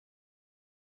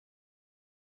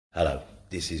Hello,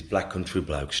 this is Black Country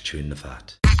Blokes Chewing the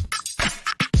Fat.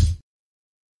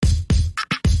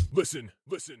 Listen.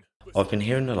 I've been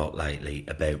hearing a lot lately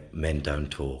about men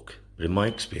don't talk, but in my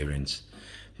experience,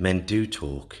 men do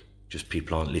talk, just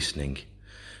people aren't listening.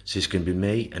 So it's going to be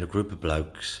me and a group of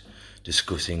blokes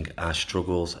discussing our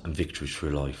struggles and victories through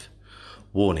life.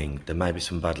 Warning, there may be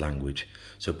some bad language,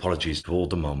 so apologies to all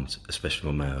the moms,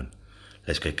 especially my own.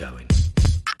 Let's get going.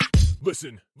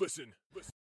 Listen.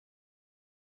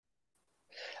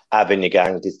 Having your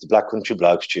gang, this is the Black Country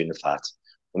Blokes Chewing the Fat.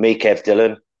 With me, Kev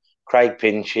Dillon, Craig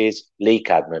Pinches, Lee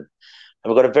Cadman, and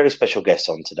we've got a very special guest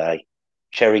on today,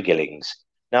 Cheri Gillings.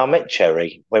 Now, I met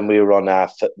Cheri when we were on our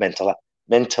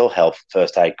mental health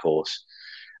first aid course,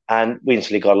 and we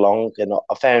instantly got along, and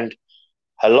I found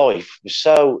her life was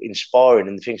so inspiring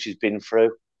and the things she's been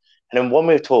through. And then when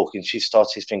we were talking, she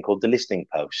started this thing called the Listening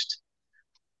Post,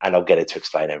 and I'll get her to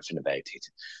explain everything about it.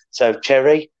 So,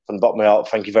 Cheri, from the bottom of my heart,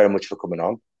 thank you very much for coming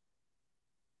on.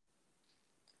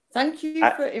 Thank you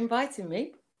for inviting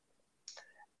me.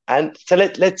 And so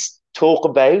let's talk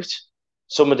about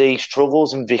some of the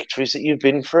struggles and victories that you've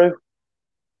been through.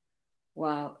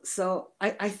 Wow. So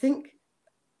I think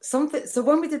something. So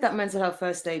when we did that mental health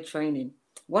first aid training,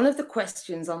 one of the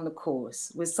questions on the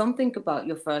course was something about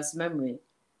your first memory.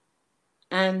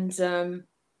 And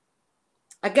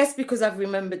I guess because I've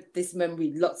remembered this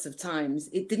memory lots of times,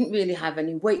 it didn't really have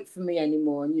any weight for me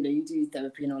anymore. And, you do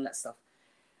therapy and all that stuff.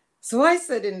 So I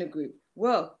said in the group,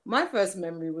 well, my first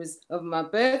memory was of my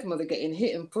birth mother getting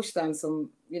hit and pushed down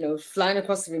some, flying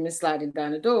across the room and sliding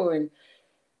down a door. And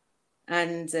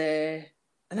I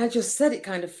just said it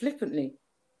kind of flippantly.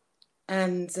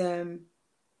 And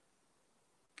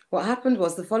what happened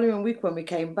was the following week when we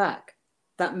came back,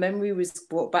 that memory was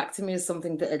brought back to me as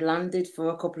something that had landed for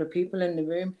a couple of people in the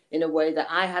room in a way that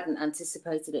I hadn't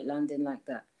anticipated it landing like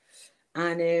that.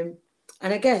 And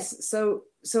I guess, so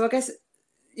I guess,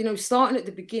 starting at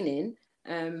the beginning,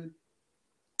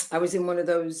 I was in one of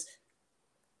those,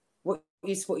 what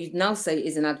you'd now say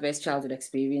is an adverse childhood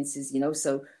experiences,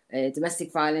 so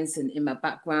domestic violence in my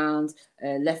background,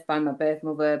 left by my birth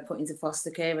mother, put into foster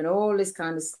care and all this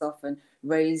kind of stuff, and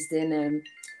raised in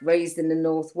the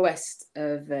northwest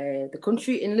of the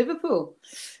country in Liverpool.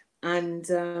 And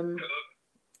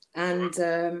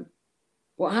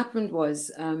what happened was,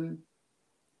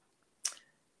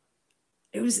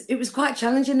 it was quite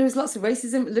challenging. There was lots of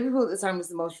racism. Liverpool at the time was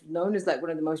the most known as like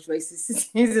one of the most racist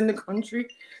cities in the country.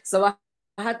 So I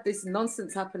had this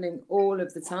nonsense happening all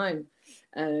of the time.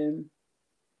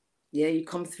 You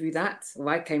come through that, or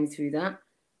I came through that.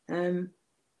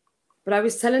 But I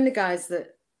was telling the guys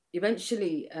that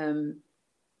eventually I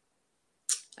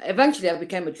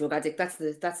became a drug addict.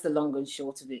 That's the long and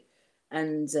short of it.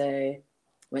 And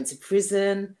went to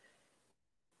prison.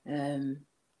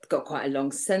 Got quite a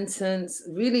long sentence,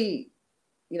 really,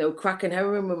 crack and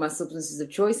heroin were my substances of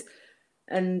choice.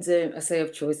 And I say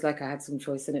of choice, like I had some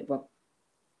choice in it, but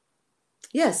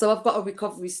yeah, so I've got a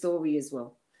recovery story as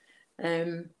well.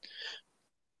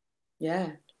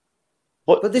 Yeah.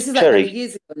 But this is like many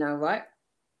years ago now, right?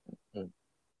 Mm-hmm.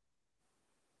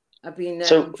 I've been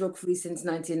drug-free since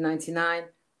 1999.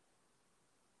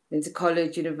 Been to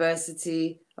college,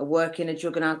 university. I work in a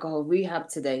drug and alcohol rehab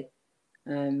today.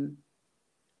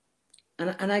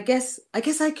 And I guess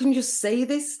I can just say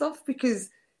this stuff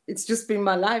because it's just been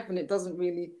my life, and it doesn't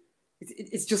really,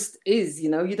 it just is,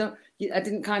 I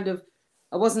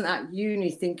wasn't at uni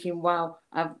thinking, wow,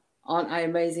 aren't I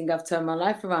amazing? I've turned my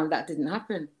life around. That didn't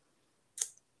happen.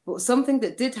 But something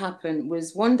that did happen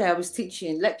was one day I was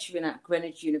lecturing at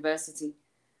Greenwich University.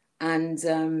 And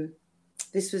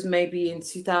this was maybe in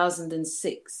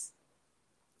 2006.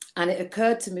 And it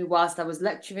occurred to me whilst I was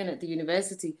lecturing at the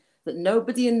university that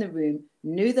nobody in the room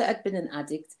knew that I'd been an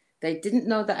addict. They didn't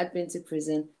know that I'd been to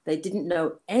prison. They didn't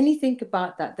know anything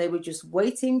about that. They were just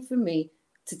waiting for me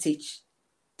to teach,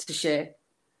 to share.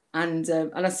 And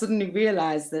I suddenly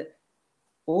realized that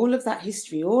all of that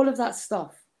history, all of that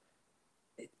stuff,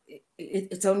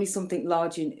 it's only something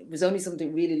large. It was only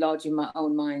something really large in my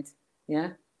own mind.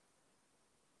 Yeah.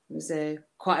 It was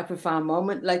quite a profound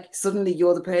moment. Like suddenly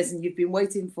you're the person you've been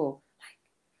waiting for.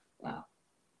 Like, wow.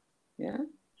 Yeah.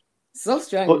 So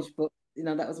strange, but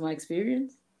that was my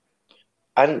experience.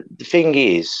 And the thing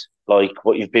is, like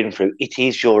what you've been through, it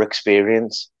is your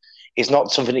experience. It's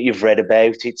not something that you've read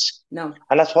about. No.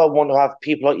 And that's why I want to have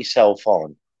people like yourself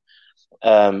on,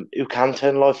 who can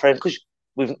turn life around, because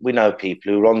we know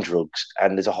people who are on drugs,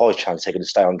 and there's a high chance they're going to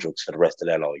stay on drugs for the rest of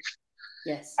their life.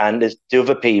 Yes. And there's the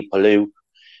other people who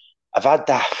have had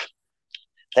that.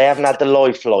 They haven't had the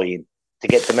lifeline to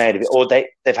get them out of it, or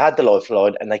they've had the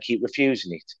lifeline and they keep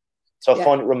refusing it. So I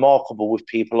find it remarkable with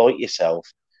people like yourself,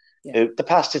 who the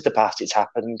past is the past, it's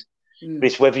happened. But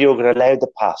it's whether you're going to allow the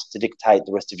past to dictate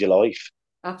the rest of your life.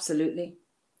 Absolutely.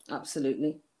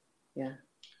 Absolutely. Yeah.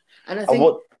 And I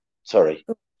think... Sorry.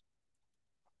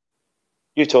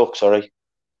 You talk, sorry.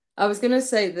 I was going to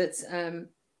say that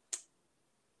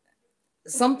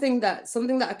something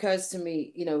that occurs to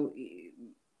me, you know,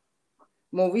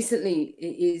 more recently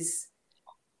is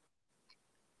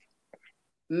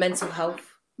mental health,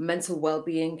 mental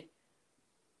well-being.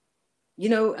 You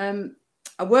know,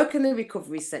 I work in the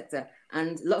recovery sector,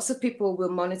 and lots of people will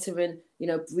monitor and, you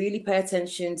know, really pay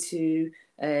attention to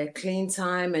clean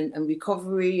time and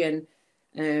recovery.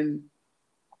 And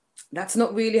that's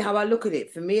not really how I look at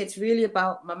it. For me, it's really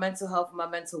about my mental health and my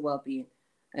mental well-being.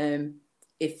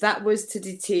 If that was to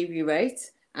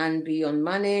deteriorate and be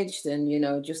unmanaged and, you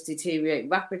know, just deteriorate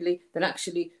rapidly, then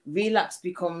actually relapse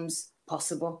becomes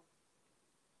possible.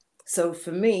 So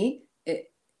for me,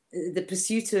 the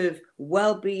pursuit of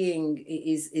well-being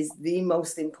is the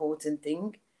most important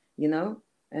thing, you know,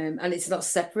 and it's not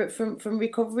separate from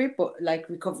recovery, but like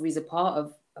recovery is a part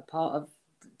of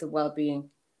the well-being.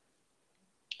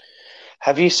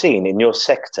 Have you seen in your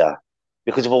sector,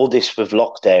 because of all this with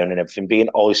lockdown and everything, being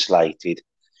isolated?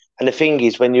 And the thing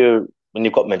is, when you've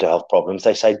got mental health problems,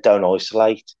 they say don't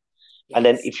isolate. Yes. And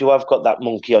then if you have got that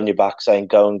monkey on your back saying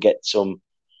go and get some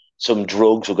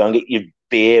drugs or go and get your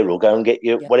beer or go and get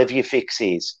your whatever your fix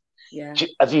is. Yeah.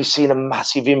 Have you seen a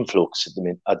massive influx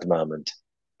at the moment?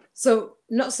 So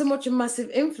not so much a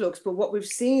massive influx, but what we've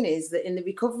seen is that in the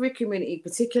recovery community,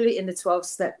 particularly in the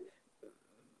 12-step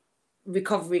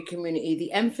recovery community,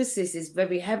 the emphasis is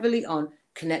very heavily on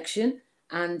connection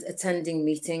and attending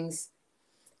meetings.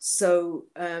 So,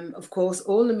 of course,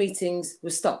 all the meetings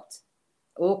were stopped,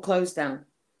 all closed down.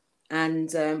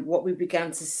 And what we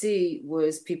began to see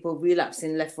was people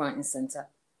relapsing left, right, and centre.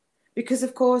 Because,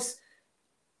 of course,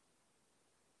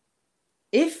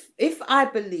 if I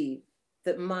believe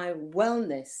that my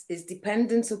wellness is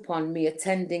dependent upon me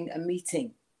attending a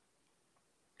meeting,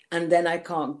 and then I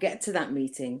can't get to that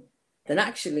meeting, then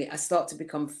actually I start to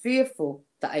become fearful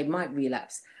that I might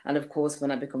relapse. And of course,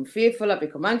 when I become fearful, I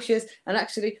become anxious. And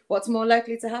actually, what's more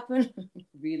likely to happen?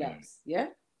 Relapse, yeah?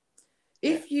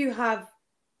 If you have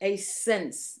a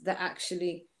sense that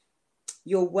actually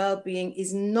your well-being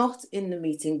is not in the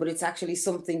meeting, but it's actually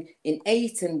something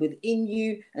innate and within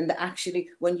you, and that actually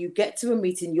when you get to a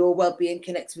meeting, your well-being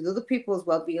connects with other people's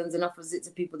well-beings and offers it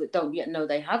to people that don't yet know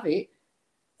they have it,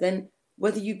 then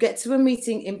whether you get to a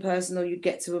meeting in person or you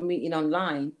get to a meeting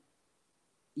online,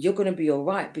 you're going to be all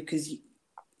right, because,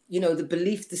 you know, the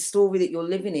belief, the story that you're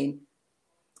living in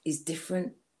is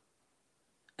different.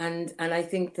 And I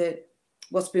think that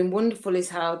what's been wonderful is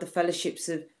how the fellowships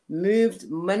have moved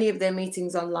many of their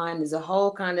meetings online. There's a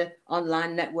whole kind of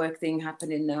online network thing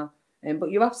happening now.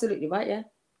 But you're absolutely right, yeah.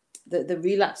 The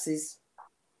relapses,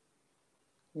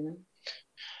 you know.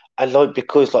 And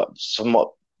because some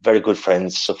very good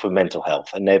friends suffer mental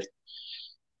health and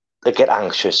they get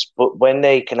anxious, but when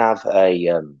they can have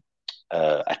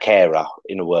a carer,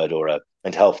 in a word, or a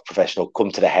mental health professional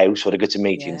come to the house or they go to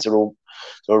meetings, they're all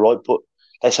right. But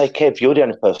they say, Kev, you're the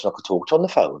only person I could talk to on the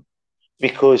phone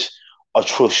because I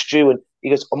trust you. And he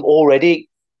goes, I'm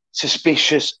already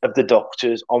suspicious of the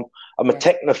doctors. I'm a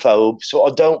technophobe, so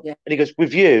I don't. And he goes,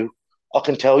 with you, I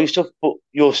can tell you stuff, but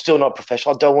you're still not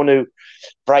professional. I don't want to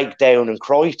break down and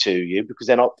cry to you because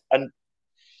they're not. And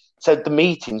so the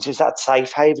meetings is that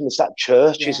safe haven, it's that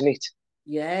church, isn't it?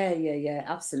 Yeah,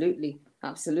 absolutely.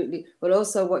 But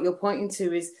also what you're pointing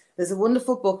to is there's a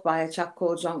wonderful book by a chap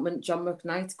called John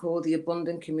McKnight called The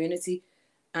Abundant Community.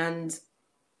 And,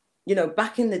 you know,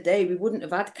 back in the day, we wouldn't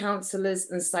have had counsellors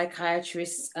and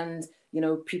psychiatrists and, you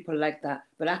know, people like that.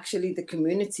 But actually the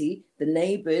community, the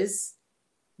neighbours,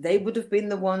 they would have been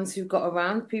the ones who got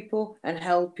around people and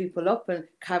held people up and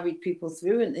carried people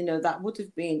through. And, you know, that would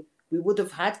have been, we would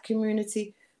have had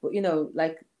community. But, you know,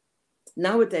 like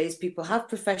nowadays, people have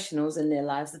professionals in their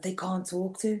lives that they can't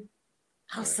talk to.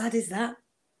 How sad is that?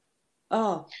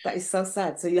 Oh, that is so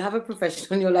sad. So you have a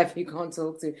professional in your life you can't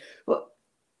talk to. But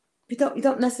you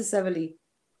don't necessarily,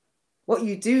 what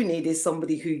you do need is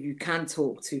somebody who you can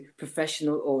talk to,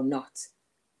 professional or not,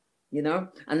 you know?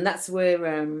 And that's where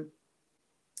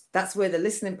the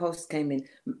listening post came in.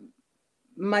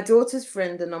 My daughter's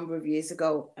friend a number of years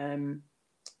ago, I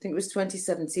think it was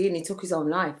 2017, he took his own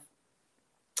life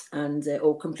and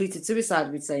or completed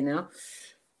suicide, we'd say now.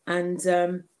 And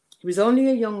he was only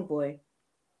a young boy,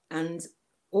 and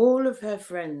all of her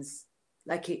friends,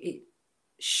 like it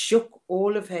shook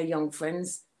all of her young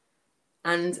friends.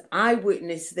 And I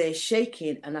witnessed their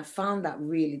shaking, and I found that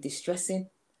really distressing.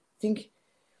 I think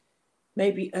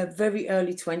maybe very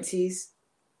early 20s.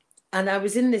 And I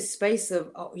was in this space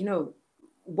of,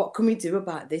 what can we do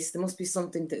about this? There must be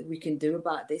something that we can do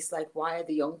about this. Like, why are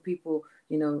the young people,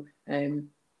 in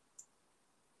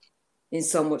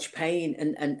so much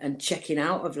pain and checking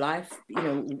out of life?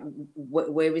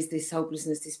 Where is this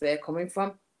hopelessness, despair coming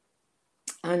from?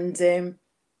 And then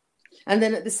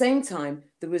at the same time,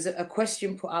 there was a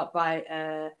question put out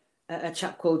by a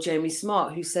chap called Jamie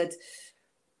Smart, who said,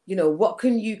 what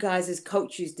can you guys as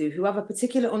coaches do who have a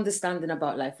particular understanding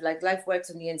about life? Like, life works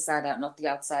on the inside out, not the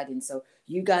outside in. So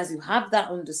you guys who have that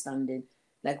understanding,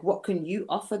 like, what can you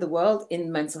offer the world in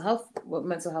mental health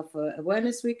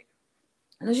awareness week?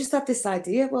 And I just had this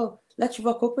idea, well, let's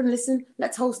rock up and listen.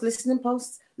 Let's host listening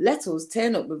posts. Let us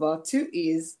turn up with our 2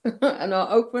 ears and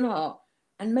our open heart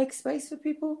and make space for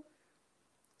people.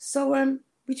 So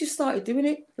we just started doing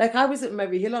it. Like, I was at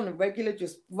Mary Hill on a regular,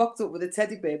 just rocked up with a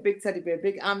teddy bear,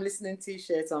 big I'm listening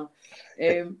t-shirt on.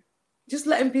 Just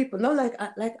letting people know, like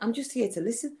I'm just here to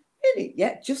listen. Really?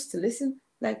 Yeah, just to listen.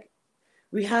 Like,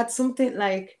 we had something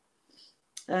like,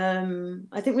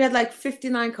 I think we had like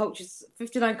 59 coaches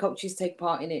take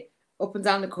part in it up and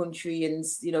down the country. And,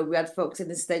 we had folks in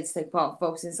the States take part,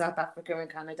 folks in South Africa and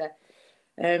Canada.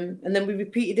 And then we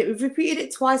repeated it. We've repeated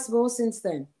it twice more since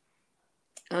then.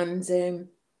 And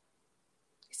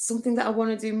it's something that I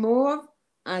want to do more of.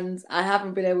 And I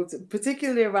haven't been able to,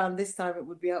 particularly around this time, it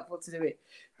would be helpful to do it.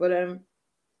 But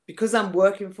because I'm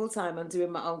working full time and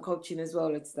doing my own coaching as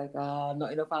well, it's like,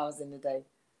 not enough hours in the day.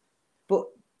 But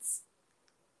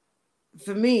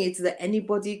for me, it's that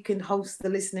anybody can host the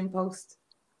listening post.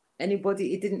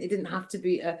 Anybody. It didn't have to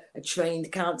be a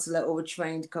trained counselor or a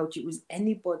trained coach. It was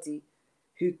anybody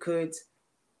who could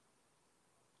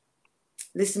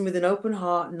listen with an open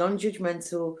heart,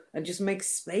 non-judgmental, and just make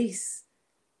space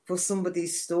for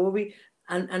somebody's story.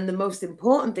 And the most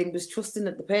important thing was trusting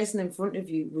that the person in front of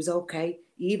you was okay,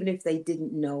 even if they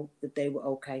didn't know that they were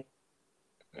okay.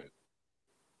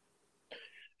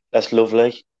 That's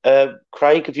lovely.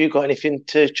 Craig, have you got anything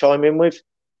to chime in with?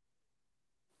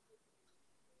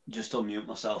 Just unmute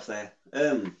myself there.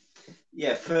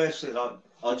 Yeah, firstly,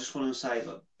 I just want to say,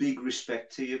 big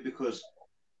respect to you, because,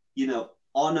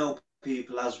 I know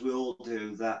people, as we all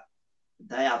do, that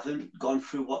they haven't gone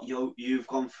through what you've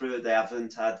gone through. They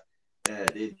haven't had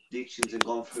the addictions and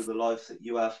gone through the life that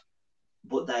you have,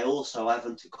 but they also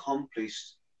haven't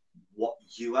accomplished what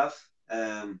you have.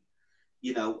 An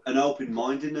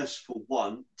open-mindedness, for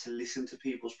one, to listen to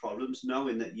people's problems,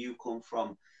 knowing that you come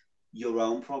from your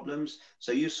own problems.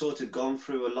 So you've sort of gone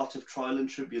through a lot of trial and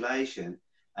tribulation,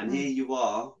 and here you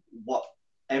are, what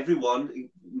everyone,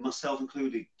 myself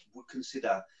included, would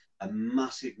consider a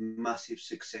massive, massive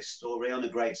success story on a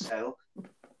great scale.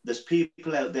 There's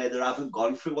people out there that haven't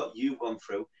gone through what you've gone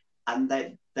through, and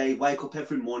they wake up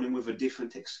every morning with a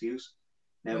different excuse.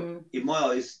 Now, in my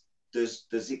eyes,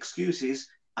 there's excuses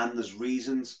and there's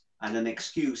reasons, and an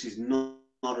excuse is not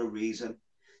a reason,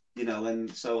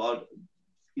 and so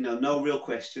no real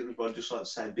questions, but I'd just like to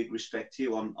say big respect to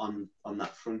you on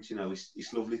that front.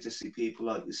 It's lovely to see people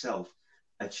like yourself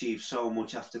achieve so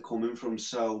much after coming from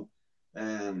such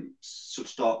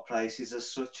dark places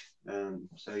as such.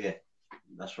 So yeah,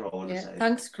 that's what I want to say.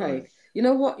 Thanks, Craig. You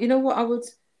know what I would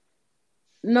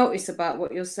notice about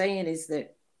what you're saying is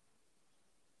that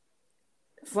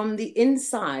from the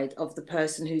inside of the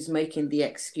person who's making the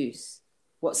excuse,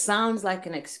 what sounds like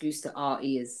an excuse to our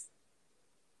ears,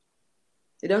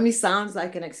 it only sounds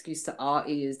like an excuse to our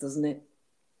ears, doesn't it?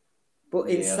 But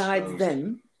inside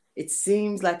them, it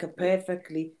seems like a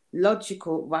perfectly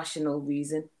logical, rational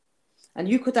reason. And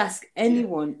you could ask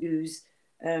anyone who's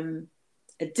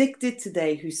addicted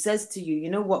today, who says to you, you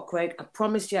know what, Craig, I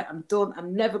promise you, I'm done.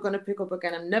 I'm never going to pick up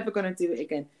again. I'm never going to do it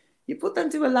again. You put them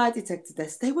through a lie detector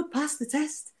test, they would pass the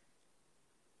test.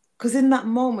 Because in that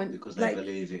moment, because they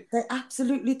believe it. They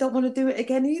absolutely don't want to do it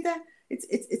again either.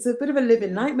 It's a bit of a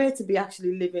living nightmare to be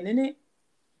actually living in it.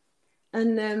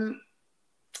 And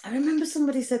I remember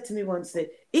somebody said to me once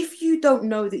that if you don't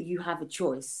know that you have a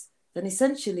choice, then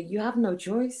essentially you have no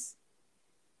choice.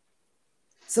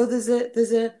 So there's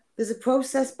a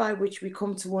process by which we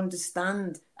come to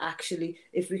understand, actually,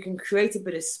 if we can create a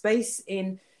bit of space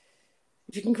in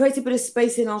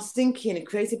our thinking and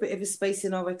create a bit of a space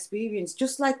in our experience,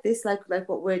 just like this, like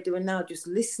what we're doing now, just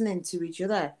listening to each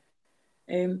other.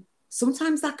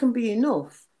 Sometimes that can be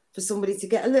enough for somebody to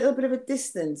get a little bit of a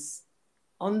distance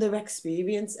on their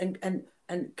experience and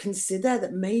consider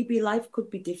that maybe life could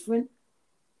be different.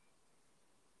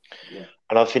 Yeah.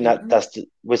 And I think that's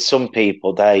with some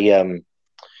people, they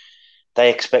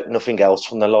expect nothing else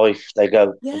from their life. They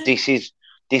go, this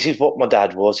this is what my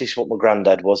dad was, this is what my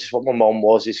granddad was, this is what my mom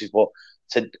was, this is what.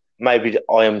 So maybe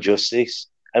I am just this,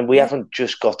 and we Yeah. haven't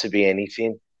just got to be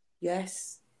anything.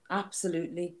 Yes,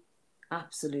 absolutely,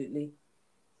 absolutely.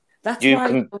 That's You why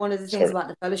can. one of the things Sorry. about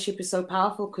the fellowship is so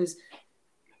powerful, because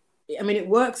I mean, it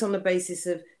works on the basis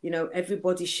of,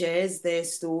 everybody shares their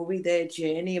story, their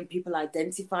journey, and people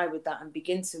identify with that and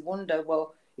begin to wonder,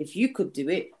 well, if you could do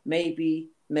it, maybe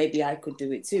I could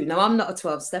do it too. Now, I'm not a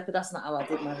 12-stepper. That's not how I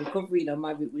did my recovery.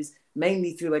 My route was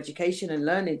mainly through education and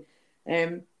learning.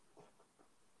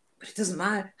 But it doesn't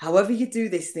matter. However you do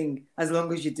this thing, as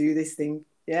long as you do this thing,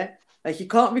 yeah? Like, you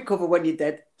can't recover when you're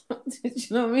dead. Do you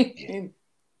know what I mean? Yeah.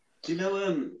 Do you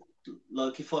know,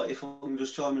 like if I'm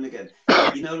just chiming again,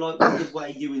 like the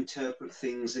way you interpret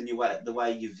things and the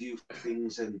way you view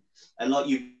things, and like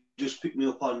you just picked me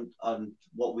up on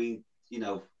what we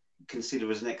consider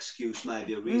as an excuse,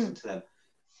 maybe a reason to them.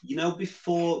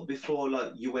 Before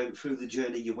like you went through the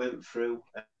journey you went through,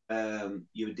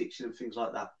 your addiction and things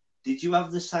like that, did you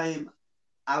have the same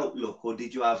outlook, or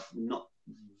did you have not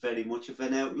very much of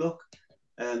an outlook?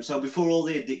 So before all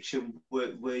the addiction,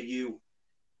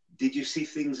 did you see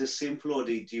things as simple, or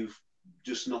did you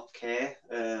just not care?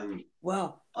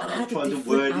 Well, I'm trying to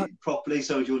word it properly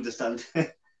so you understand.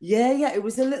 Yeah, it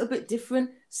was a little bit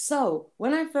different. So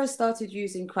when I first started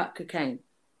using crack cocaine,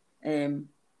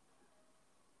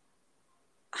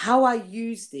 how I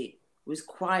used it was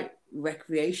quite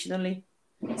recreationally.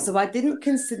 So I didn't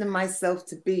consider myself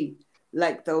to be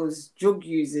like those drug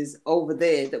users over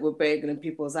there that were burgling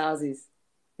people's houses.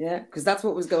 Yeah, because that's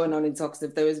what was going on in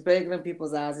Toxteth. There was burgling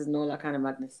people's houses and all that kind of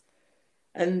madness.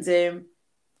 And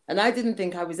I didn't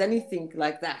think I was anything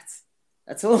like that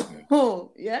at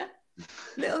all. Yeah.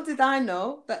 Little did I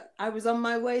know that I was on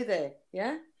my way there.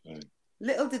 Yeah.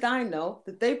 Little did I know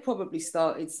that they probably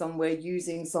started somewhere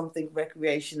using something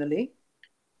recreationally.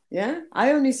 Yeah.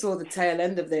 I only saw the tail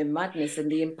end of their madness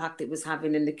and the impact it was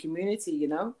having in the community,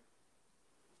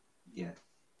 Yeah.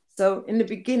 So in the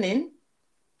beginning,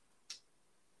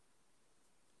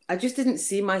 I just didn't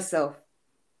see myself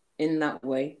in that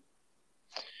way.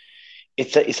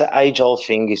 It's an age-old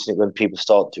thing, isn't it? When people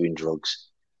start doing drugs,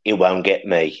 it won't get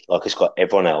me. Like, it's got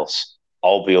everyone else.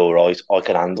 I'll be all right. I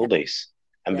can handle this.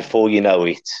 And before you know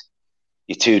it,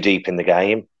 you're too deep in the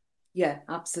game. Yeah,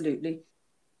 absolutely.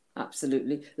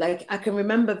 Absolutely. Like, I can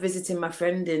remember visiting my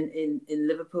friend in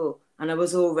Liverpool, and I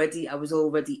was already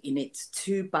in it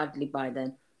too badly by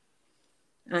then.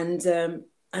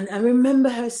 And I remember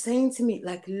her saying to me,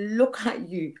 like, look at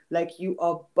you, like you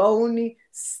are bony,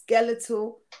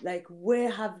 skeletal, like,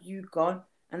 where have you gone?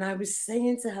 And I was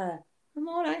saying to her, I'm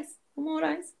all right. I'm all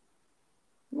right.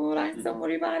 I'm all right. Don't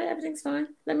worry about it. Everything's fine.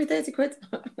 Let me 30 quid.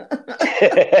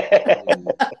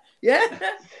 Yeah.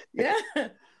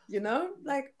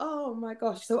 Like, oh my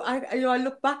gosh. So I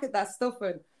look back at that stuff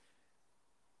and,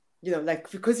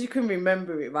 like, because you can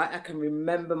remember it, right? I can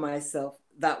remember myself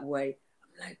that way.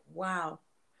 I'm like, wow.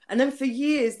 And then for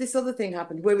years, this other thing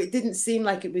happened where it didn't seem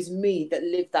like it was me that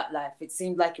lived that life. It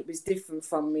seemed like it was different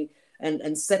from me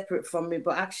and separate from me.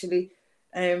 But actually,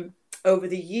 over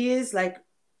the years, like,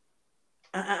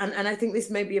 and I think this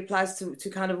maybe applies to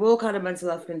kind of all kind of mental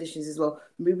health conditions as well.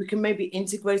 We can maybe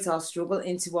integrate our struggle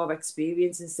into our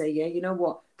experience and say, yeah, you know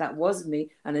what, that was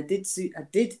me, and I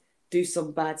did do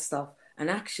some bad stuff, and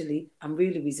actually I'm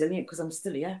really resilient because I'm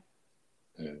still here.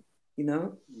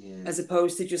 As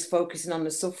opposed to just focusing on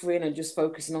the suffering and just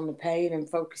focusing on the pain and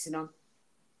focusing on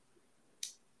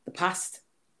the past,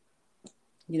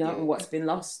 and what's been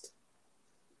lost.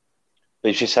 But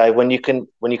as you say, when you can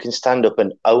stand up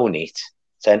and own it,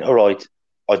 saying, all right,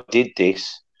 I did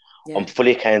this, I'm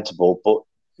fully accountable, but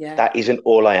that isn't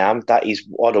all I am. That is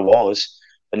what I was.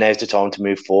 But now's the time to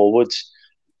move forwards.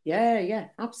 Yeah,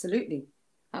 absolutely.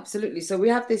 Absolutely. So we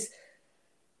have this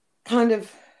kind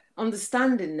of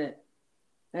understanding that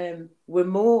we're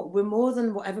more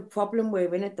than whatever problem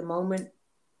we're in at the moment,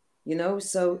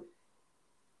 so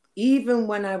even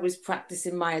when I was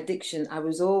practicing my addiction, I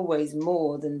was always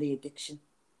more than the addiction.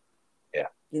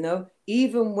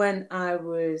 Even when I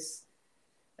was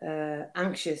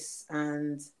anxious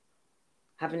and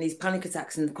having these panic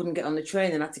attacks and couldn't get on the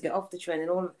train and had to get off the train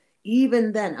and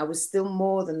even then I was still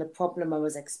more than the problem I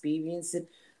was experiencing.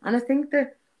 And I think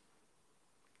that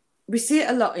we see it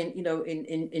a lot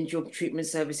in drug treatment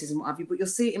services and what have you, but you'll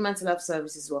see it in mental health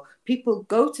services as well. People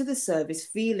go to the service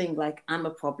feeling like I'm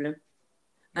a problem,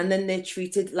 and then they're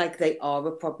treated like they are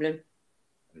a problem,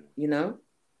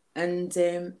 and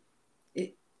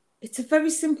it's a very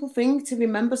simple thing to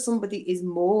remember somebody is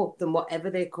more than whatever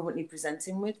they're currently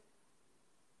presenting with.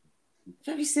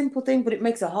 Very simple thing, but it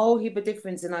makes a whole heap of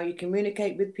difference in how you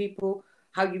communicate with people,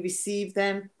 how you receive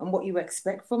them, and what you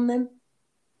expect from them.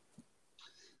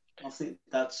 I think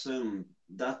that's an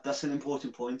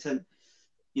important point. And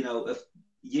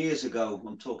years ago,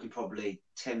 I'm talking probably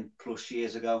 10 plus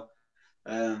years ago,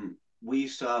 we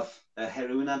used to have a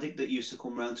heroin addict that used to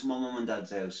come round to my mum and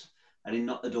dad's house, and he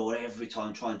knocked the door every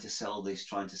time trying to sell this,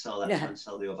 trying to sell that, trying to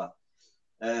sell the other.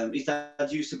 His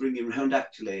dad used to bring him round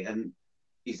actually, and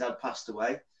his dad passed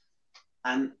away.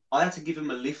 And I had to give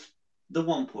him a lift. At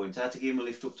one point, I had to give him a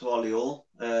lift up to Ollie Hall,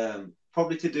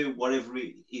 probably to do whatever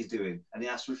he's doing. And he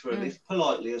asked me for a lift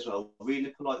politely as well, really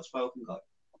polite spoken guy.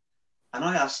 And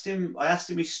I asked him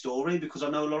his story, because I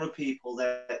know a lot of people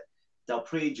that they'll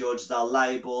prejudge, they'll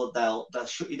label, they'll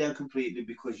shut you down completely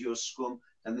because you're a scum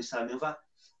and this and the other.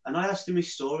 And I asked him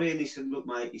his story, and he said, "Look,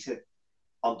 mate," he said,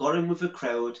 "I got in with a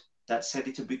crowd that said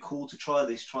it'd be cool to try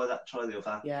this, try that, try the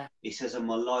other." Yeah. He says, "And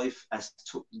my life has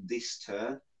took this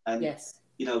turn." And yes.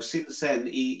 Since then,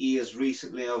 he has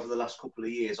recently, over the last couple of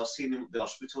years, I've seen him at the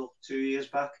hospital 2 years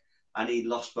back, and he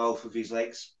lost both of his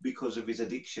legs because of his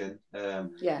addiction.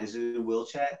 He's in a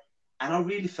wheelchair. And I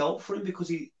really felt for him, because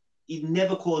he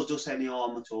never caused us any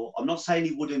harm at all. I'm not saying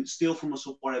he wouldn't steal from us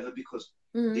or whatever, because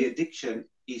the addiction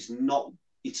is not,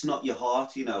 it's not your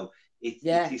heart,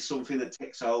 It is something that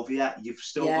takes over you. You've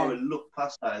still got to look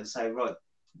past that and say, right,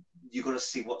 you've got to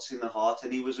see what's in the heart.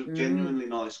 And he was a genuinely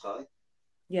nice guy.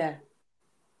 Yeah.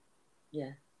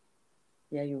 Yeah.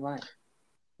 Yeah, you're right.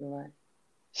 You're right.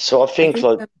 So I think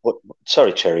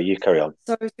sorry, Cheri, you carry on.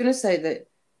 So I was going to say that,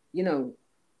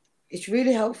 it's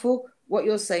really helpful what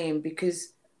you're saying,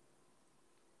 because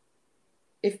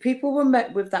if people were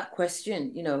met with that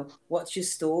question, what's your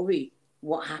story?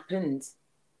 What happened?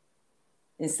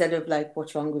 Instead of like,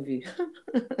 what's wrong with you?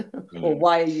 Or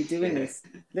why are you doing this?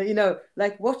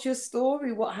 Like, what's your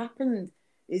story? What happened?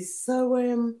 Is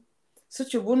so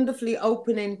such a wonderfully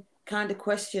opening kind of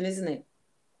question, isn't it?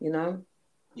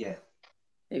 Yeah.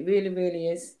 It really, really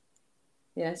is.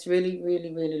 Yeah, it's really,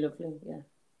 really, really lovely. Yeah.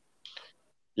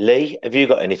 Lee, have you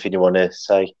got anything you want to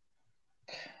say?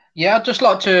 Yeah, I'd just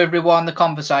like to rewind the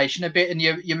conversation a bit. And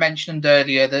you mentioned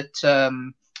earlier that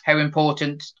how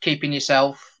important keeping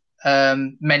yourself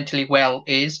mentally well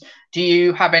is. Do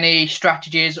you have any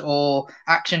strategies or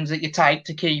actions that you take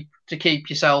to keep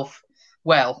yourself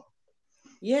well?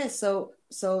 Yeah, so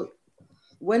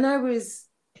when I was,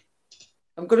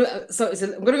 I'm gonna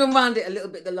go around it a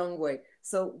little bit the long way.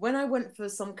 So when I went for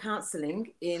some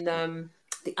counselling in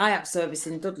the IAP service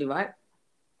in Dudley, right?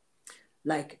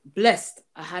 Like, blessed,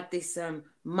 I had this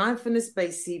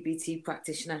mindfulness-based CBT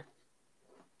practitioner,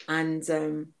 and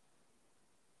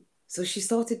so she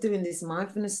started doing this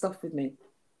mindfulness stuff with me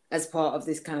as part of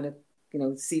this kind of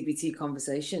CBT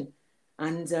conversation,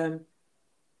 and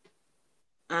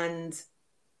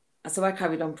so I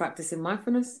carried on practicing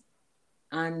mindfulness,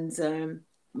 and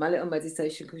my little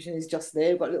meditation cushion is just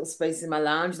there. I've got a little space in my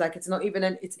lounge. Like, it's not even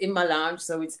it's in my lounge,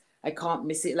 so I can't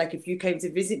miss it. Like, if you came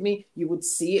to visit me, you would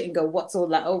see it and go, what's all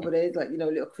that over there? Like,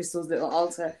 little crystals, little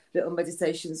altar, little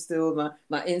meditation stool,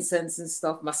 my incense and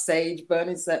stuff, my sage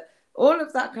burning set, all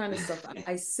of that kind of stuff.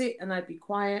 I sit and I be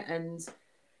quiet and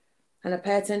I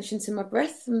pay attention to my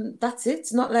breath, and that's it.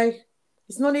 It's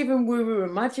not even woo-woo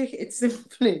and magic. It's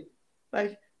simply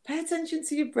like, pay attention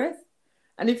to your breath.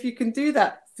 And if you can do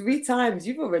that 3 times,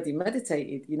 you've already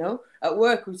meditated, At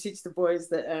work, we teach the boys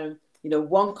that,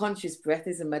 one conscious breath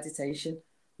is a meditation,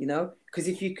 because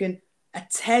if you can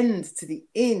attend to the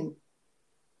in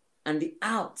and the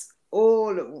out, all,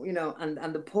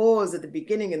 and the pause at the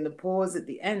beginning and the pause at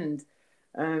the end,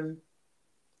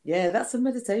 that's a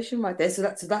meditation right there. So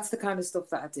that's the kind of stuff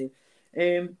that I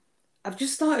do. I've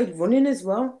just started running as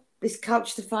well, this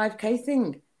couch to 5K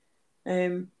thing,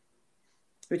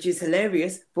 which is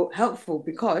hilarious but helpful,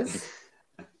 because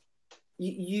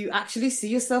you actually see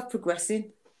yourself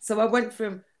progressing. So I went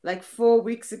from like 4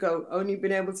 weeks ago, only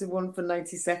being able to run for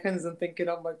 90 seconds and thinking,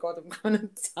 oh my God, I'm going to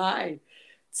die,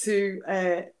 to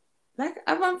I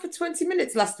ran for 20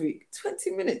 minutes last week.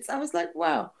 20 minutes. I was like,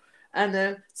 wow.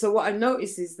 And so what I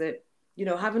noticed is that,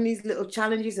 having these little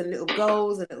challenges and little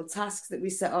goals and little tasks that we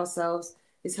set ourselves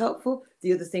is helpful.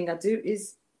 The other thing I do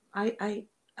is I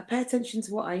pay attention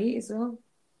to what I eat as well.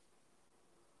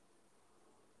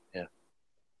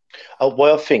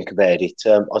 What I think about it,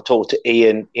 I talked to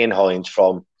Ian Hines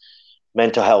from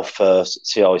Mental Health First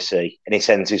CIC, and he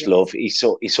sends his love. He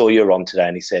saw you on today,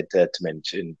 and he said to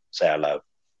say hello.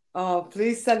 Oh,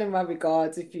 please send him my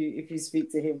regards if you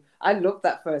speak to him. I loved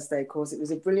that first aid course. It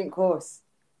was a brilliant course.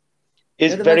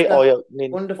 It's very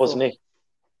eye-opening, wasn't it?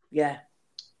 Yeah.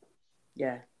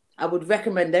 I would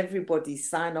recommend everybody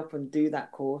sign up and do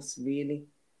that course, really.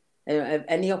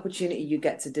 Any opportunity you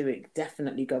get to do it,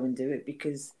 definitely go and do it,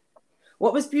 because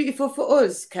what was beautiful for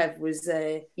us, Kev, was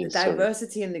the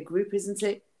diversity in the group, isn't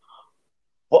it?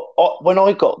 When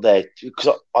I got there,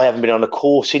 because I haven't been on a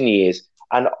course in years,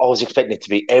 and I was expecting it to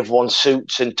be everyone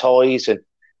suits and ties, and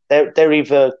they're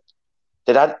either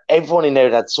that had everyone in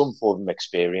there had some form of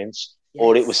experience,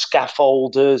 or it was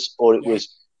scaffolders, or it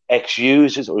was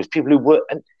ex-users, or it was people who were,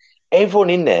 and everyone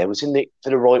in there was in for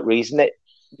the right reason. That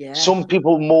some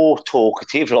people more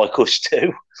talkative, like us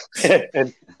too,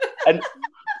 and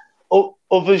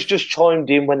others just chimed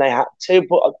in when they had to,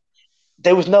 but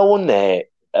there was no one there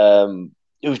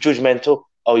who was judgmental.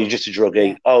 Oh, you're just a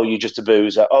druggie. Oh, you're just a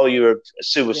boozer. Oh, you're a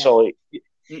suicide.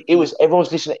 It was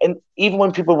everyone's listening, and even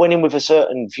when people went in with a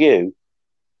certain view,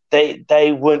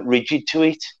 they weren't rigid to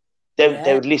it.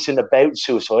 They would listen about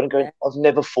suicide and go, I've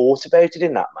never thought about it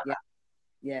in that manner.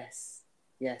 Yes.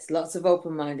 Lots of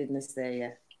open-mindedness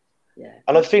there, yeah.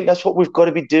 And I think that's what we've got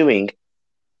to be doing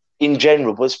in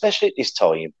general, but especially at this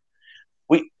time.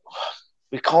 We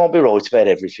can't be right about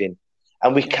everything,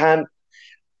 and we can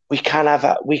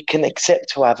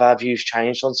accept to have our views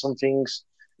changed on some things.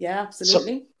 Yeah,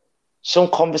 absolutely. Some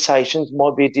conversations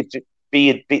might be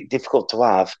a bit difficult to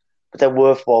have, but they're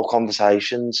worthwhile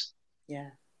conversations.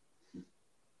 Yeah.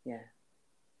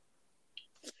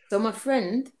 So my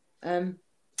friend,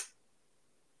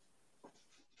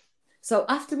 so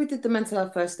after we did the mental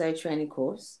health first aid training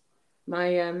course,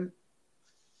 I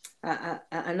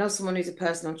know someone who's a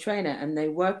personal trainer, and they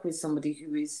work with somebody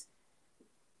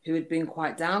who had been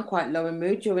quite down, quite low in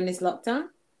mood during this lockdown,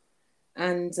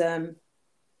 and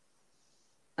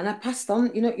I passed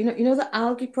on, you know the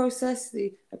algae process,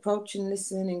 the approach and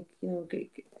listen,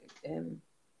 and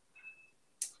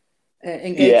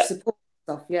engage support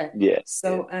stuff,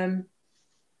 So I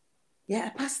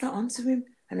passed that on to him,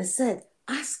 and I said,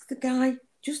 ask the guy,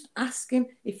 just ask him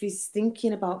if he's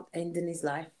thinking about ending his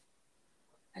life,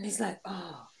 and he's like,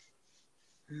 oh.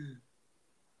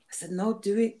 I said, no,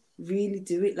 do it. Really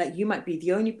do it. Like, you might be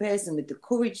the only person with the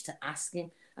courage to ask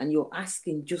him, and your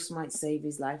asking just might save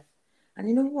his life. And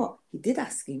you know what? He did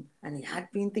ask him, and he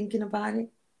had been thinking about it.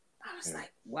 I was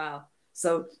like, wow.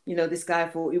 So, this guy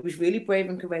thought it was really brave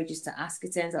and courageous to ask.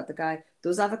 It turns out the guy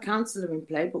does have a counsellor in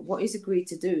play, but what he's agreed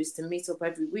to do is to meet up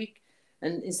every week.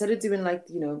 And instead of doing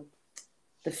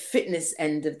the fitness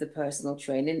end of the personal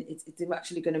training, they're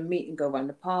actually going to meet and go around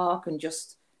the park and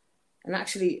just... And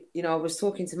actually, I was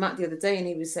talking to Matt the other day, and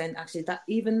he was saying, actually, that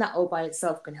even that all by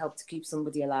itself can help to keep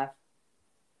somebody alive.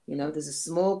 There's a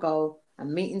small goal.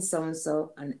 I'm meeting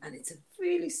so-and-so, and it's a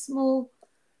really small,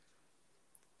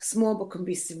 but can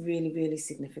be really, really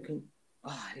significant.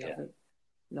 Oh, I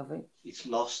love it. It's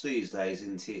lost these days,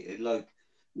 isn't it? Like,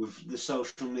 with the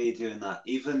social media and that,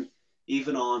 even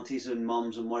aunties and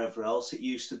mums and whatever else, it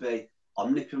used to be,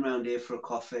 I'm nipping around here for a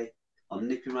coffee. I'm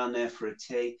nipping around there for a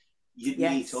tea. You'd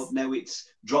meet up. Now it's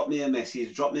drop me a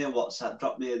message, drop me a WhatsApp,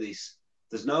 drop me a this.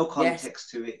 There's no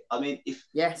context to it. I mean, if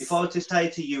I were to say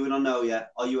to you, and I know you,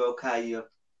 are you okay?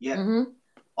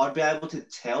 I'd be able to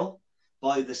tell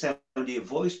by the sound of your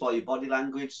voice, by your body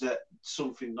language, that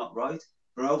something's not right.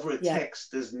 But over a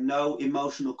text, there's no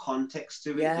emotional context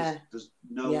to it. There's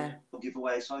no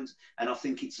giveaway signs, and I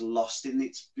think it's lost in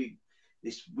its big.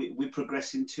 We're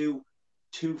progressing too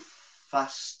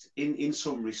fast in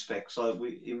some respects. Like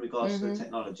in regards to the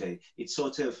technology, it's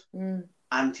sort of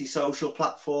anti-social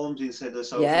platforms instead of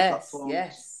social platforms.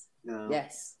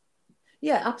 Yes.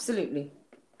 Yeah, absolutely.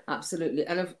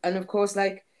 And of course,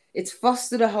 like, it's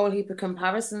fostered a whole heap of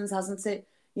comparisons, hasn't it?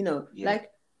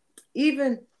 Like,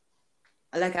 even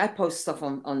like, I post stuff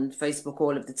on Facebook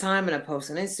all of the time, and I post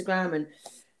on Instagram,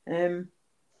 and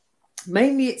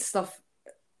mainly it's stuff,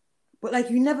 but like,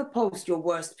 you never post your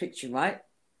worst picture, right?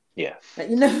 Yeah. Like,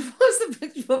 you never post a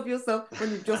picture of yourself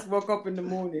when you just woke up in the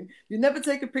morning. You never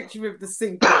take a picture of the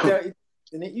sink with dirty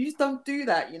in it. You just don't do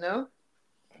that,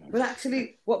 But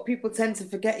actually, what people tend to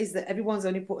forget is that everyone's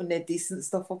only putting their decent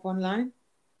stuff up online.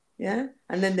 Yeah.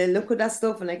 And then they look at that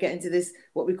stuff and they get into this,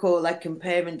 what we call, like,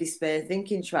 compare and despair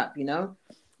thinking trap,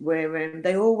 where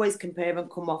they always compare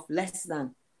and come off less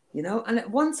than, And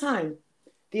at one time,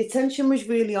 the attention was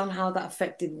really on how that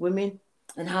affected women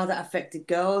and how that affected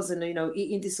girls and,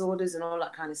 eating disorders and all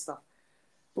that kind of stuff.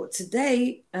 But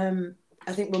today,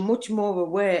 I think we're much more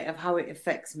aware of how it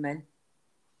affects men.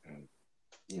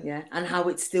 Yeah. And how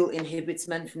it still inhibits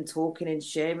men from talking and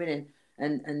sharing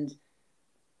and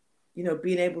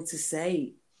being able to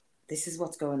say, this is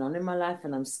what's going on in my life,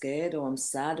 and I'm scared, or I'm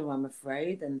sad, or I'm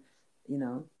afraid. And,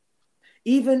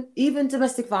 even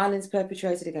domestic violence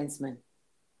perpetrated against men,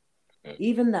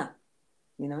 even that,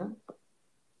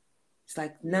 It's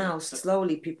like now,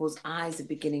 slowly, people's eyes are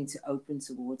beginning to open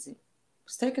towards it.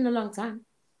 It's taken a long time.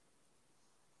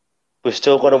 We've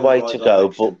still got a way to go,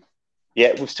 but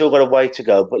we've still got a way to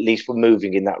go, but at least we're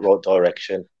moving in that right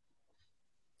direction.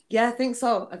 Yeah, I think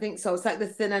so. It's like the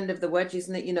thin end of the wedge,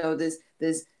 isn't it? You know,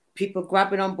 there's people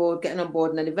grabbing on board, getting on board,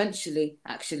 and then eventually,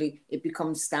 actually, it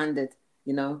becomes standard.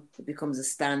 You know, it becomes a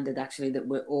standard, actually, that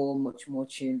we're all much more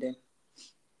tuned in.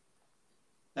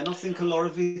 And I think a lot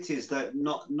of it is that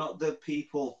not the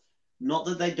people, not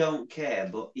that they don't care,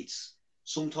 but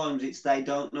sometimes they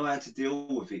don't know how to deal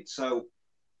with it. So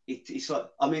it's like,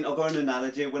 I mean, I've got an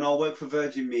analogy. When I worked for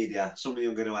Virgin Media, some of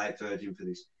you are going to hate Virgin for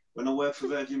this. When I worked for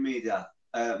Virgin Media,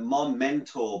 my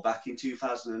mentor back in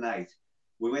 2008,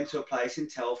 we went to a place in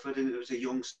Telford, and it was a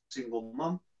young single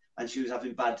mum, and she was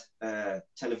having bad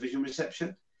television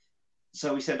reception.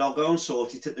 So he said, "I'll go and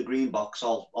sort it at the Green Box.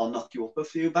 I'll knock you up a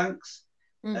few banks."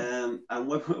 And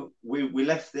when we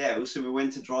left the house and we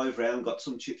went to drive around, got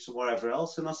some chips and whatever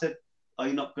else, and I said, "Are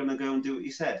you not going to go and do what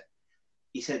you said?"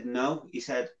 He said, "No." He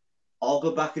said, "I'll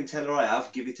go back and tell her I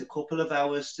have. Give it a couple of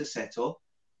hours to set up,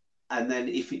 and then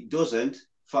if it doesn't,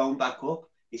 phone back up."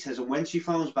 He says, "And when she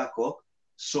phones back up,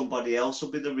 somebody else will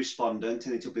be the respondent,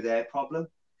 and it'll be their problem."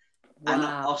 Wow. And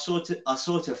I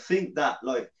sort of think that,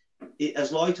 like,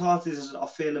 as light-hearted as I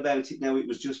feel about it now, it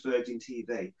was just Virgin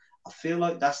TV. I feel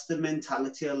like that's the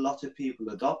mentality a lot of people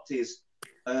adopt is,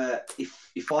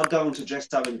 if I don't address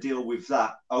that and deal with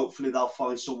that, hopefully they'll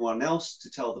find someone else to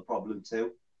tell the problem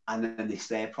to, and then it's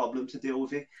their problem to deal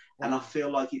with it. Wow. And I feel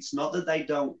like it's not that they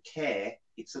don't care,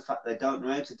 it's the fact they don't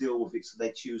know how to deal with it, so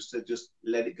they choose to just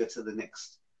let it go to the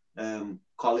next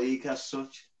colleague as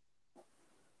such.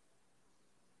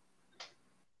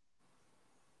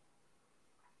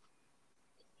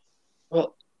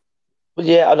 Well,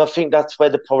 yeah, and I think that's where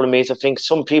the problem is. I think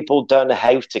some people don't know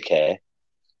how to care.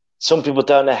 Some people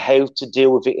don't know how to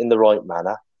deal with it in the right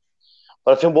manner.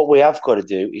 But I think what we have got to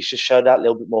do is just show that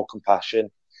little bit more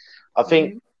compassion. I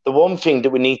think the one thing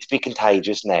that we need to be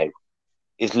contagious now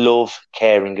is love,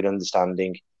 caring, and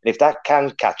understanding. And if that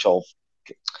can catch off,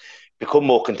 become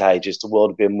more contagious, the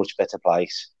world will be a much better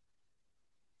place.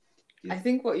 I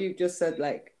think what you just said,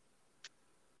 like,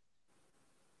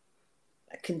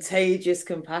 a contagious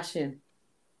compassion.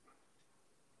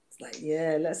 It's like,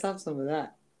 yeah, let's have some of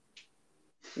that.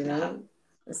 You know,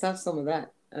 let's have some of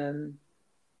that. The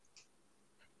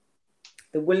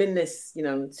willingness, you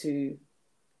know, to.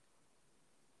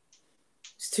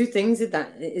 There's two things in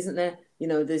that, isn't there? You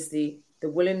know, there's the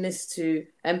willingness to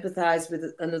empathize with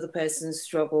another person's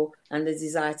struggle and the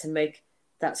desire to make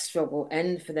that struggle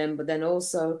end for them, but then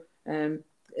also a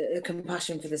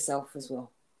compassion for the self as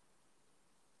well.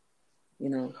 You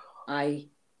know,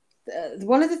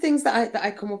 one of the things that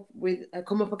I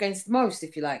come up against most,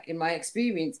 if you like, in my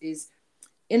experience, is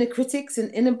inner critics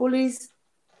and inner bullies.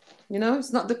 You know,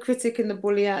 it's not the critic and the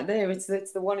bully out there; it's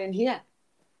the one in here.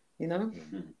 You know.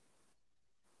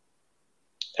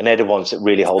 And they're the ones that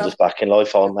really hold us back in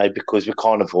life, aren't they? Because we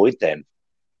can't avoid them.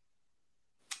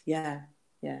 Yeah,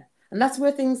 and that's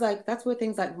where things like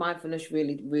mindfulness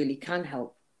really, really can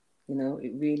help. You know,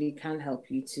 it really can help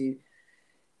you to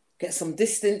get some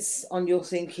distance on your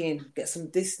thinking, get some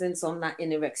distance on that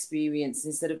inner experience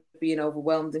instead of being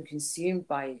overwhelmed and consumed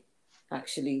by it.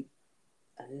 Actually,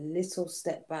 a little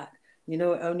step back. You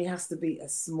know, it only has to be a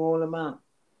small amount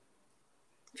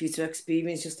for you to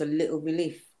experience just a little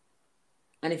relief.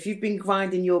 And if you've been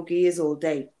grinding your gears all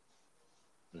day,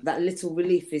 that little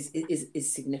relief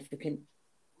is significant,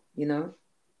 you know.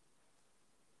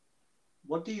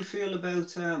 What do you feel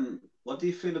about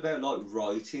like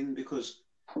writing? Because,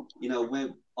 you know,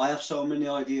 when I have so many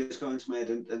ideas going to my head,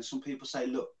 and some people say,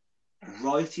 look,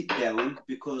 write it down,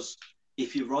 because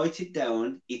if you write it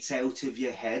down, it's out of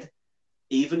your head.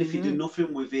 Even if you do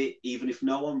nothing with it, even if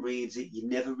no one reads it, you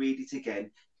never read it again,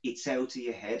 it's out of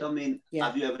your head. I mean,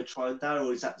 Have you ever tried that,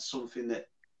 or is that something that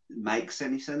makes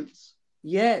any sense?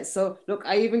 Yeah, so look,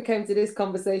 I even came to this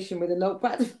conversation with a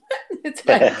notepad.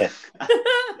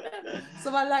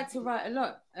 So I like to write a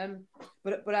lot,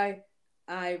 but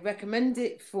I recommend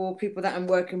it for people that I'm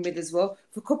working with as well,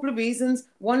 for a couple of reasons.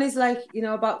 One is, like, you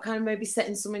know, about kind of maybe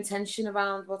setting some intention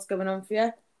around what's going on for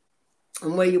you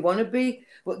and where you want to be.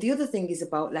 But the other thing is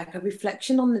about, like, a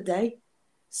reflection on the day.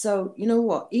 So, you know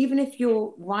what, even if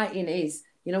your writing is,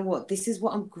 you know what, this is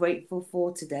what I'm grateful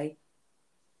for today.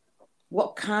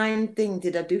 What kind thing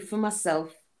did I do for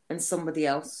myself and somebody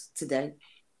else today?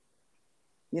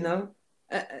 You know?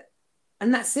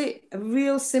 And that's it. A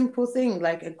real simple thing,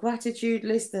 like a gratitude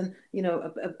list, and, you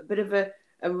know, a bit of a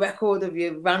record of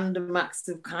your random acts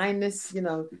of kindness, you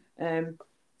know.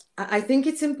 I think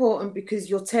it's important because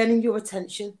you're turning your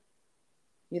attention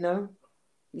you know,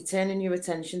 you're turning your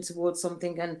attention towards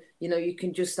something, and you know, you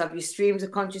can just have your streams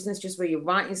of consciousness, just where you're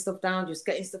writing stuff down, just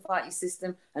getting stuff out your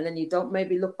system, and then you don't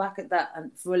maybe look back at that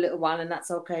and for a little while, and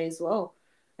that's okay as well.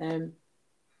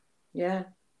 Yeah,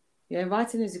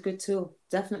 writing is a good tool,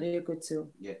 definitely a good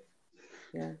tool.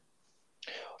 Yeah.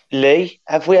 Lee,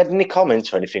 have we had any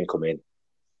comments or anything come in?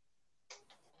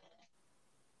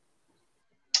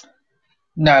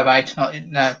 No, mate,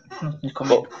 nothing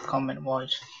comment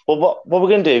wise. Well, what we're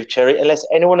going to do, Cheri, unless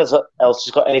anyone else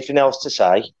has got anything else to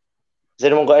say, has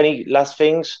anyone got any last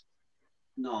things?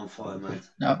 No, I'm fine, mate.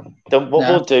 No. Then what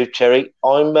we'll do, Cheri,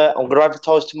 I'm going to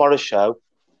advertise tomorrow's show.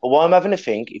 But while I'm having a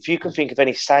think, if you can think of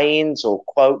any sayings or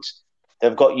quotes that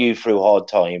have got you through hard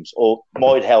times or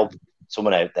might help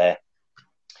someone out there.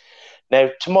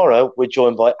 Now, tomorrow we're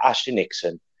joined by Ashley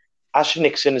Nixon. Ashley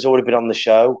Nixon has already been on the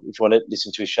show. If you want to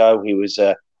listen to his show, he was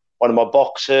one of my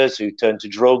boxers who turned to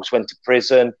drugs, went to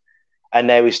prison, and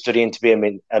now he's studying to be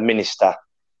a minister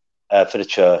for the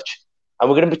church. And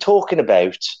we're going to be talking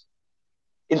about,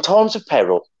 in times of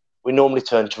peril, we normally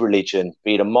turn to religion,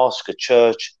 be it a mosque, a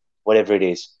church, whatever it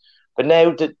is. But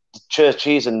now that the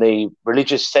churches and the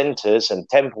religious centres and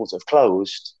temples have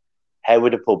closed, how are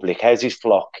the public, how's his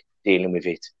flock dealing with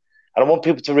it? And I want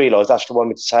people to realise, Ashley wanted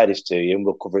me to say this to you, and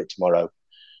we'll cover it tomorrow.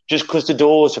 Just because the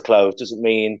doors are closed doesn't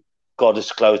mean God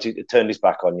has closed it, turned his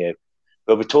back on you.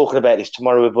 We'll be talking about this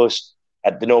tomorrow with us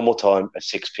at the normal time at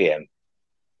 6 p.m.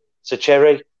 So,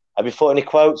 Cheri, have you thought any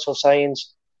quotes or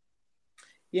sayings?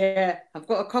 Yeah, I've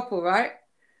got a couple, right?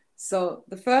 So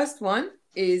the first one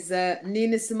is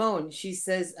Nina Simone. She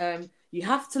says, you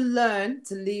have to learn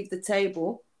to leave the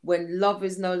table when love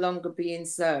is no longer being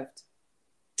served.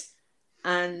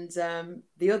 And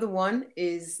the other one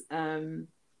is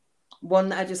one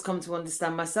that I just come to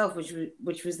understand myself,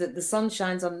 which was that the sun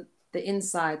shines on the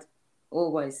inside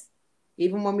always,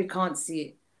 even when we can't see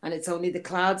it. And it's only the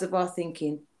clouds of our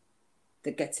thinking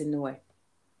that gets in the way.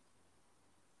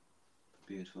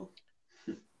 Beautiful.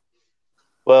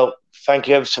 Well, thank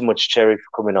you ever so much, Cheri,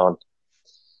 for coming on.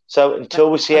 So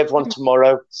until we see everyone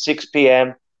tomorrow, 6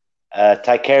 p.m.,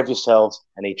 take care of yourselves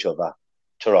and each other.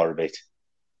 Ta-ra a bit.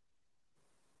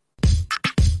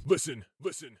 Listen.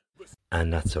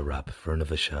 And that's a wrap for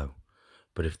another show.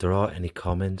 But if there are any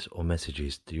comments or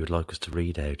messages that you would like us to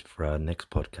read out for our next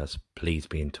podcast, please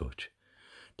be in touch.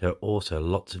 There are also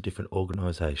lots of different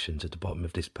organisations at the bottom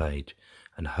of this page,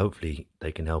 and hopefully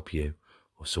they can help you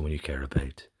or someone you care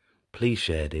about. Please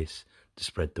share this to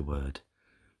spread the word.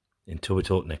 Until we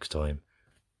talk next time,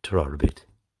 ta-ra a bit.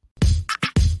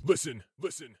 Listen.